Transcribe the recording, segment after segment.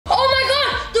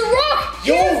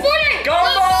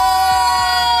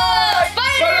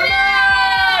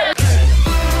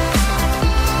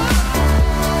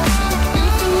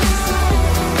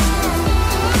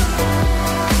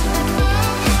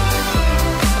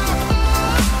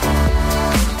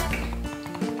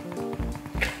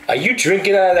Are you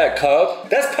drinking out of that cup?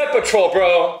 That's Pet Patrol,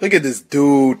 bro. Look at this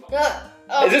dude.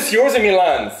 Is this yours or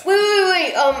Milan's?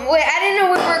 Wait, I didn't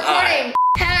know we were recording.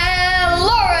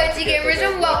 Hello, Royalty Gamers,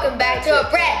 and welcome back to a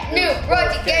brand new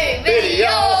Royalty Gaming video.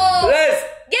 Let's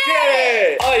get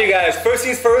it! Alright, you guys, first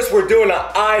things first, we're doing an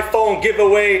iPhone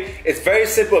giveaway. It's very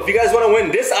simple. If you guys want to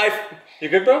win this iPhone, you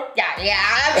good, bro? Yeah,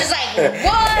 I'm just like,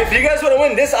 what? If you guys want to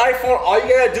win this iPhone, all you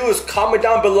gotta do is comment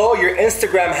down below your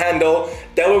Instagram handle.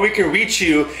 That way we can reach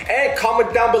you. And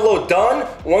comment down below done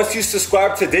once you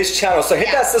subscribe to this channel. So hit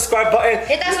that subscribe button.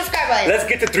 Hit that subscribe button. Let's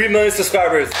get to 3 million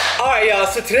subscribers. Alright, y'all,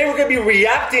 so today we're gonna be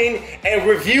reacting and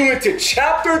reviewing to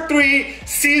Chapter 3,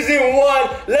 Season 1.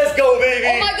 Let's go, baby.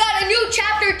 Oh my god, a new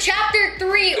chapter, Chapter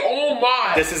 3. Oh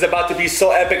my. This is about to be so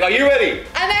epic. Are you ready?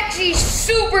 I'm actually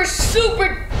super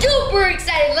duper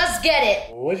excited. Let's get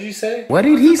it. What did you say? What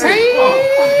did he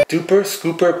say? Duper,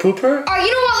 scooper, pooper? Alright,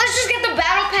 you know what? Let's just get the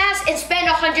battle pass and spend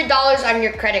 $100 on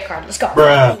your credit card. Let's go.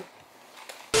 Bruh.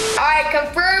 Alright,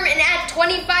 confirm and add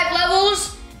 25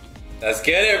 levels. Let's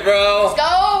get it, bro. Let's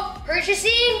go.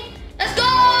 Purchasing. Let's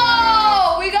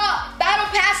go. We got battle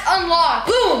pass unlocked.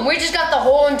 Boom. We just got the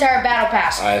whole entire battle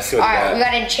pass. Alright, let's see what we got. We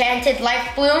got enchanted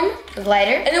life bloom, the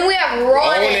lighter. And then we have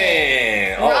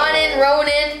Ronin.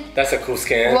 Ronin. That's a cool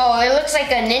skin. Whoa, it looks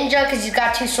like a ninja because he's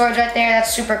got 2 swords right there.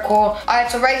 That's super cool. Alright,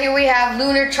 so right here we have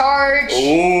lunar charge.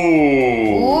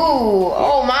 Ooh.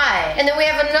 Oh my. And then we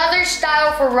have another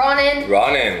style for Ronin.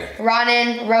 Ronin.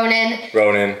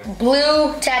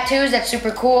 Blue tattoos, that's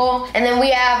super cool. And then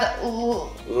we have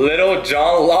Little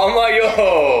John Llama,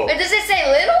 yo. Wait, does it say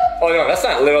little? Oh no, that's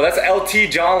not little, that's LT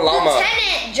John Llama.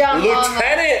 Lieutenant John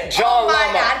Llama. John Llama. Oh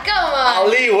my god, come on.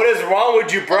 Ali, what is wrong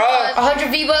with you, bruh?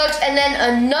 100 V-Bucks and then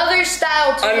another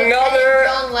style to Another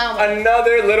John Llama.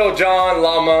 Another Little John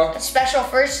Llama. Special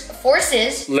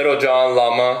Forces. Little John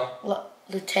Llama.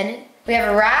 Lieutenant. We have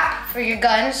a wrap for your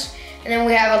guns. And then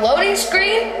we have a loading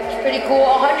screen. It's pretty cool.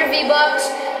 100 V-Bucks.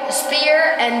 A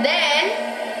spear. And then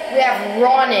we have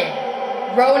Ronin.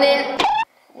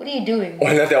 What are you doing?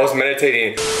 Oh, nothing. I was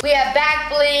meditating. We have back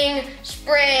bling,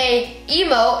 spray,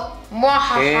 emote,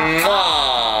 mwahaha.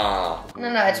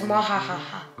 No, it's mwahaha.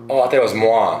 Oh, I thought it was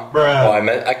moi. Bruh. Oh,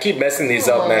 I keep messing these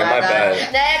up, man. My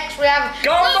bad. Next, we have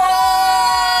Gumbo!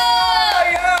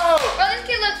 Yo! Bro, this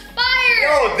kid looks fire!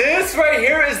 Yo, this right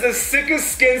here is the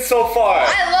sickest skin so far.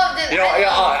 I love this.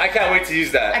 I can't wait to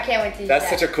use that. I can't wait to use That's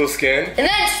that. such a cool skin. And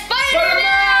then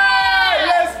Spider-Man!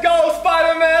 Let's go,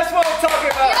 Spider-Man! That's what I'm talking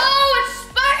about. Yo, it's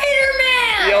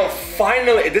Spider-Man! Yo,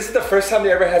 finally. This is the first time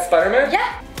they ever had Spider-Man?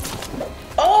 Yeah.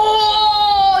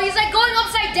 Oh, he's like going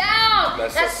upside down.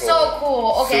 That's so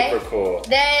cool. Okay. Super cool.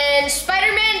 Then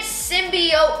Spider-Man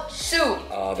symbiote suit.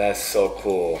 Oh, that's so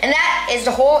cool. And that is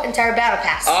the whole entire battle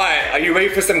pass. Alright, are you ready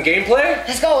for some gameplay?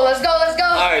 Let's go.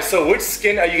 Alright, so which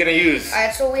skin are you gonna use?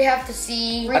 Alright, so we have to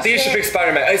see. I think you should pick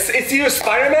Spider-Man. It's either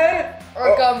Spider-Man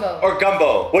or Gumbo. Or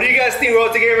Gumbo. What do you guys think,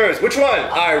 Royalty Gamers? Which one?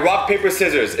 Alright, rock, paper,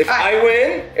 scissors. If I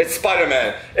win, it's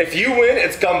Spider-Man. If you win,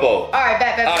 it's Gumbo. Alright,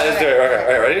 bet. Alright, let's do it.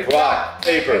 Alright, ready? Rock,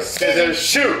 paper, scissors,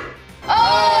 shoot!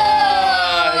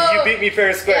 Oh! You beat me fair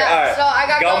and square. Yeah, Alright, so I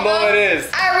got Gumbo it is.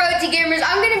 Alright, Royalty Gamers,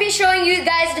 I'm gonna be showing you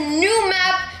guys the new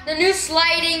map, the new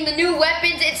sliding, the new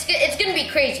weapons. It's gonna be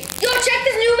crazy. Yo, check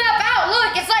this new map out.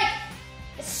 Look, it's like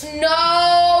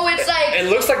snow. It's like It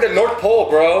looks like the North Pole,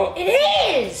 bro. it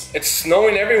is. It's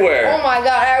snowing everywhere. Oh my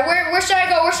god. Alright, where should I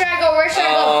go? Where should I go?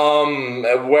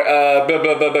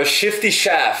 Shifty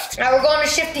Shaft. Alright, we're going to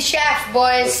Shifty Shaft,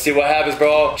 boys. Let's see what happens,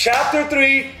 bro. Chapter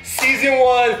 3, Season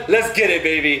 1. Let's get it,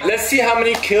 baby. Let's see how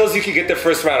many kills you can get the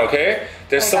first round, okay?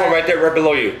 There's someone right there, right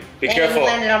below you. Be careful.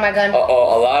 Landed on my gun.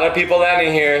 Uh-oh, a lot of people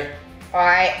landing here.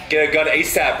 Alright. Get a gun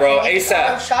ASAP, bro.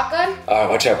 ASAP. Shotgun? Alright,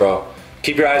 watch out, bro.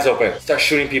 Keep your eyes open. Start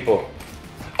shooting people.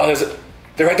 Oh,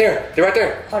 they're right there. They're right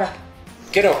there. Hold up.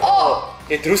 Get them. Oh!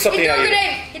 They threw something at you.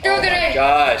 He threw a grenade. Oh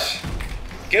my gosh.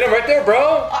 Get them right there, bro.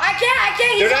 Oh, I can't.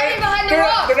 He's hiding behind the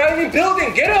rock. They're not even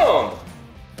building. Get them.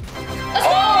 Let's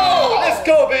go. Let's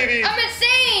go, baby. I'm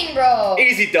insane, bro.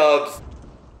 Easy dubs.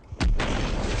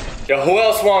 Yo, who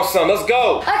else wants some? Let's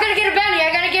go. I gotta get a bounty.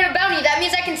 That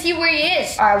means I can see where he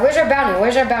is. Alright, where's our bounty?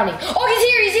 Oh,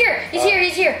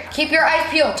 he's here. Keep your eyes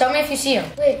peeled. Tell me if you see him.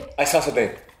 Wait. I saw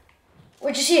something.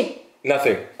 What'd you see?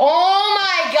 Nothing. Oh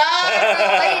my god, bro,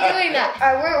 why are you doing that?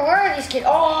 Alright, where are these kids?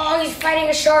 Oh, he's fighting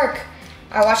a shark.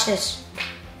 Alright, watch this.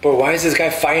 Bro, why is this guy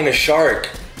fighting a shark?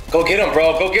 Go get him,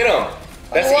 bro. Go get him.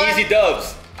 That's easy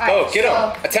dubs. Go, get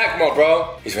him. Attack him,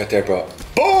 bro. He's right there, bro.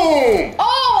 Boom!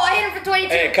 Oh, I hit him for 22.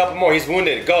 Hey, a couple more. He's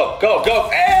wounded. Go.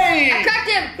 Hey! I cracked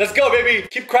him. Let's go, baby.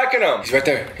 Keep cracking him. He's right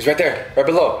there. Right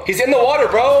below. He's in the water,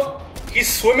 bro. He's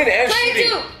swimming and 22.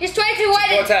 shooting. He's 22 No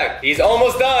whited. attack. He's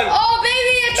almost done. Oh,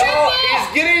 baby, a triple. Oh, he's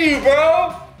getting you,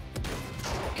 bro.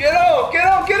 Get him, get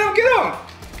him, get him, get him.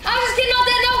 I was just getting off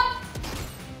that note.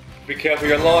 Be careful,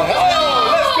 your long health.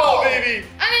 Oh, let's go, baby.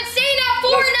 I'm insane at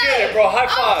Fortnite. Let's get it, bro. High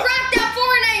five. I'm cracked at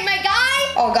Fortnite, my guy.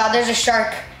 Oh, God, there's a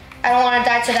shark. I don't want to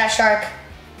die to that shark.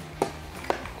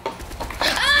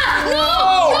 Ah, no,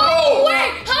 no,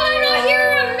 wait. How did I not hear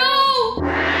him? No.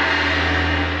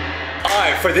 All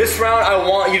right, for this round, I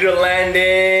want you to land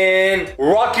in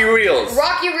Rocky Reels.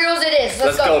 Rocky Reels it is.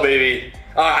 Let's go, baby.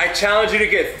 All right, I challenge you to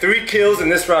get 3 kills in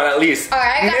this round at least. All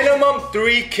right, I got Minimum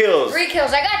 3 kills. 3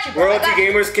 kills. I got you, bro. Royalty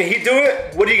Gamers, can he do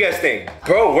it? What do you guys think?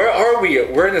 Bro, where are we?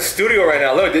 We're in the studio right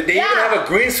now. Look, they even have a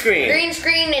green screen. Green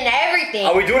screen and everything.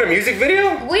 Are we doing a music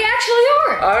video? We actually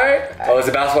are. All right. Oh, it's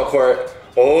a basketball court.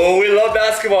 Oh, we love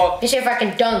basketball. Let me see if I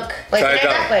can dunk. Wait, Try can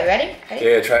I dunk. dunk? Wait, ready?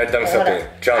 Yeah, try to dunk something.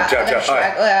 Jump, jump, jump. All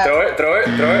right. Throw it, throw it,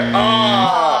 throw it.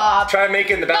 Oh, try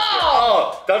making the basket.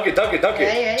 Oh, dunk it, dunk it, dunk it.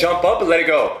 Ready? Jump up and let it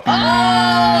go.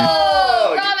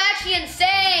 Oh, bro, I'm actually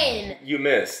insane. You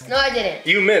missed. No, I didn't.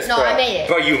 You missed, no, bro. I made it.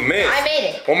 Bro, you missed. I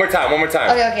made it. One more time, one more time.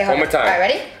 Okay, okay, hold One more on. time. All right,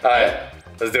 ready? All right.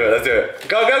 Let's do it, let's do it.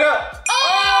 Go, go, go. Oh!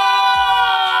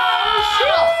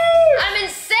 I'm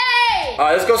insane. All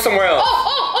right, let's go somewhere else.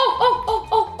 Oh.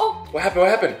 What happened? What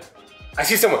happened? I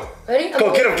see someone. Ready?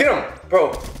 Go, get him,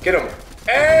 bro. Get him.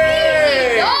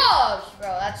 Hey! Easy dogs, bro.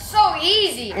 That's so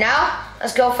easy. Now,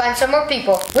 let's go find some more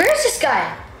people. Where is this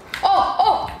guy?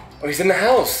 Oh, he's in the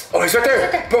house. Oh, he's right there.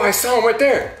 right there. Bro, I saw him right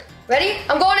there. ready?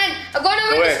 I'm going in. I'm going in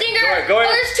with the stinger. Go in.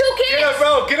 Oh, there's 2 kids. Get him,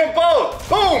 bro. Get them both.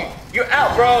 Boom. You're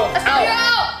out, bro. Let's go, you're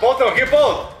out. Both of them. Get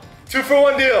both. 2 for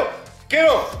 1 deal. Get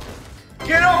them.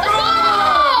 Get them, bro.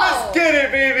 go. Let's get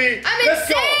it, baby. I'm Let's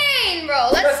insane, bro.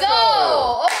 Let's go.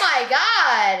 Oh my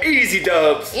God. Easy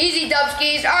dubs. Easy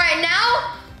dubskis. All right,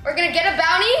 now we're gonna get a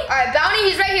bounty. All right, bounty.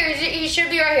 He's right here. He should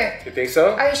be right here. You think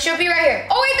so? All right, he should be right here.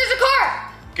 Oh wait, there's a car.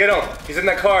 Get him. He's in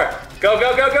that car. Go,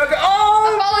 go, go, go, go. Oh,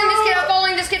 I'm following this kid. I'm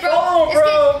following this kid, bro. Oh, this bro.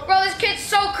 Kid, bro, this kid's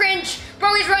so cringe.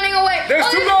 Bro, he's running away. There's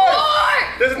 2 cars.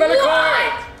 There's another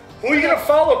car. Who are you gonna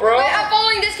follow, bro? Wait, I'm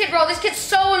following this kid, bro. This kid's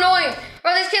so annoying.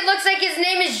 Bro, this kid looks like his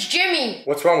name is Jimmy.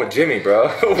 What's wrong with Jimmy, bro?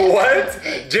 What?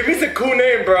 Jimmy's a cool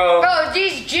name, bro. Bro,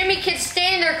 these Jimmy kids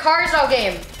stay in their cars all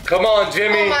game. Come on,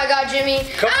 Jimmy. Oh my God, Jimmy.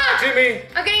 Come on, Jimmy.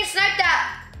 I'm getting sniped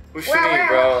at. Who's shooting you,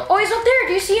 bro? Oh, he's up there.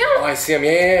 Do you see him? Oh, I see him.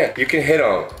 Yeah. You can hit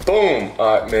him. Boom.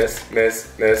 Miss.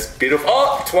 Beautiful.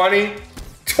 Oh, 20.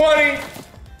 20.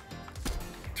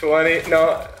 20.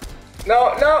 No.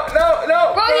 No. Bro,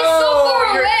 he's so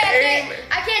far away.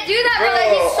 I can't do that, bro.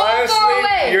 He's so far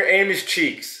away. Your aim is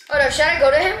cheeks. Oh no, should I go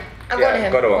to him? I'm going to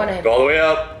him. Go to him. Go all the way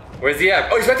up. Where's he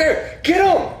at? Oh, he's right there. Get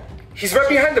him. He's right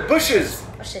behind the bushes.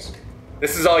 Watch this.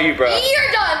 This is all you, bro.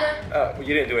 You're done.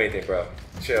 You didn't do anything, bro.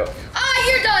 Chill.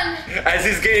 You're done. As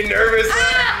he's getting nervous.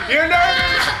 You're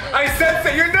nervous. I sense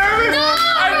it. You're nervous. No.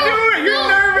 I knew it. You're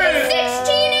nervous. 16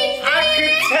 HP. I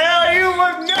could tell you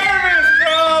were nervous,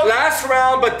 bro. Last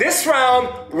round, but this round,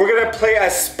 we're gonna play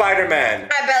as Spider-Man. All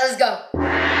right, bet, let's go.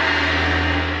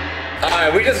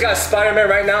 Alright, we just got Spider-Man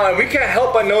right now, and we can't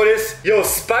help but notice, yo,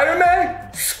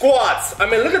 Spider-Man squats. I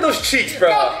mean, look at those cheeks,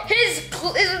 bro. His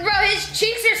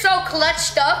cheeks are so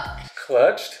clutched up.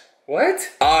 Clutched? What?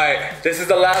 Alright, this is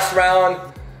the last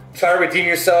round. Try to redeem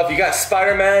yourself. You got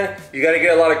Spider-Man. You gotta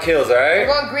get a lot of kills, alright?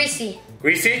 We're going Greasy.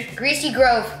 Greasy? Greasy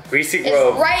Grove. Greasy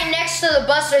Grove. It's right next to the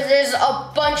bus. There's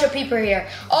a bunch of people here.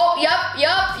 Oh, yup.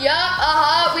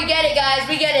 We get it, guys.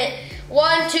 We get it.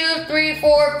 1, 2, 3,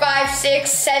 4, 5,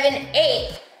 6, 7,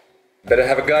 8. Better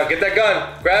have a gun. Get that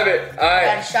gun. Grab it. Alright.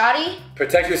 Got a shotty.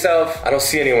 Protect yourself. I don't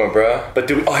see anyone, bro. But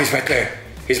dude, oh, he's right there.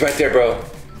 He's right there, bro.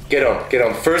 Get him. Get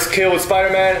him. First kill with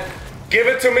Spider-Man. Give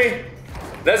it to me.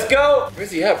 Let's go.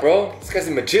 Where's he at, bro? This guy's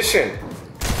a magician.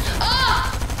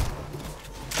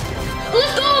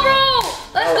 Let's go, bro.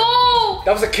 Let's go.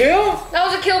 That was a kill? That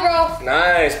was a kill, bro.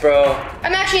 Nice, bro.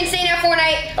 I'm actually insane at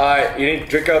Fortnite. Alright, you need to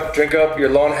drink up. You're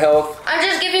low on health. I'm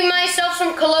just giving myself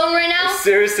some cologne right now.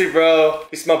 Seriously, bro.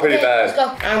 You smell pretty bad. Let's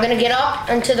go. I'm gonna get up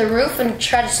onto the roof and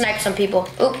try to snipe some people.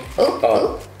 Oop.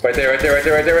 Oh, right there.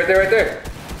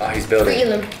 Oh, he's building. Get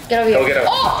him. Get over here. Go get him.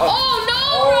 Oh, no,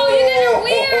 bro. You guys are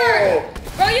weird.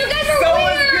 Bro, you guys are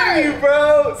Someone's weird. getting you,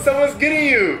 bro. Someone's getting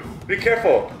you. Be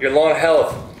careful. You're low on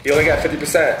health. You only got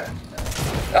 50%.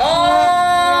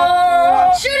 Oh!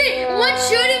 Shooting! One's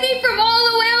shooting me from all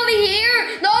the way over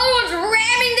here. The other one's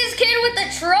ramming this kid with the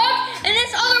truck, and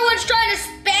this other one's trying to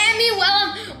spam me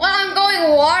while I'm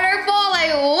going waterfall.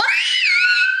 Like what?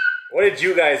 What did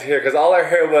you guys hear? Because all I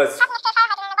heard was.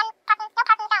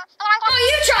 Oh,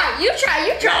 you try.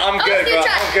 No, I'm good, bro.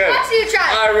 I'm good. Watch you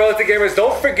try. Alright, Royalty Gamers,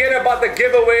 don't forget about the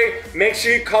giveaway. Make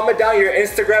sure you comment down your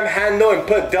Instagram handle and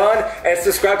put done and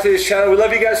subscribe to this channel. We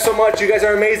love you guys so much. You guys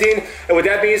are amazing. And with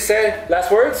that being said,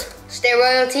 last words? Stay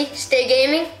royalty, stay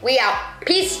gaming. We out.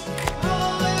 Peace.